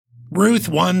Ruth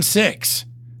 1:6.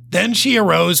 Then she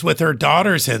arose with her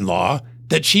daughters-in-law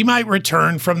that she might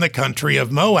return from the country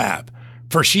of Moab,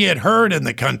 for she had heard in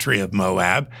the country of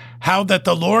Moab how that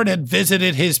the Lord had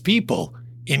visited his people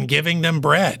in giving them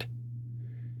bread.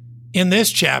 In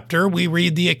this chapter, we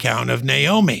read the account of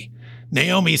Naomi.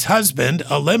 Naomi's husband,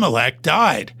 Elimelech,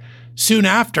 died. Soon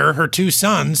after, her two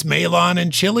sons, Mahlon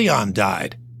and Chilion,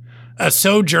 died. A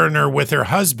sojourner with her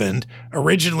husband,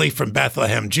 originally from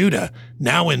Bethlehem, Judah,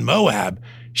 now in Moab,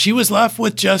 she was left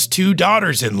with just two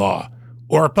daughters-in-law,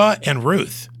 Orpah and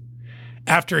Ruth.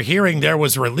 After hearing there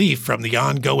was relief from the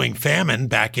ongoing famine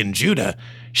back in Judah,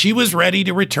 she was ready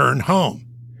to return home.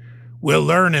 We'll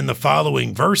learn in the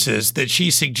following verses that she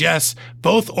suggests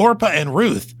both Orpah and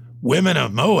Ruth, women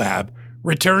of Moab,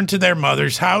 return to their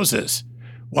mother's houses,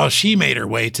 while she made her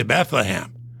way to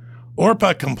Bethlehem.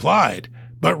 Orpah complied,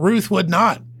 but Ruth would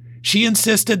not. She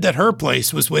insisted that her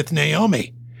place was with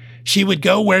Naomi. She would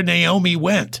go where Naomi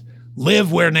went,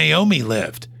 live where Naomi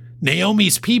lived.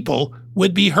 Naomi's people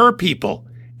would be her people,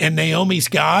 and Naomi's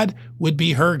God would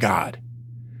be her God.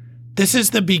 This is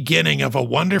the beginning of a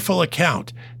wonderful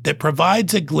account that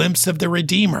provides a glimpse of the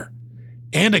Redeemer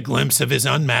and a glimpse of his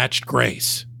unmatched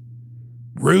grace.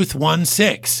 Ruth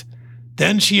 1:6.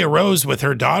 Then she arose with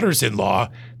her daughters-in-law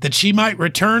that she might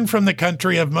return from the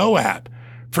country of Moab,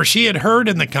 for she had heard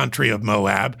in the country of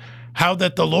Moab how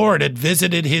that the Lord had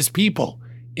visited his people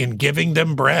in giving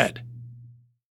them bread.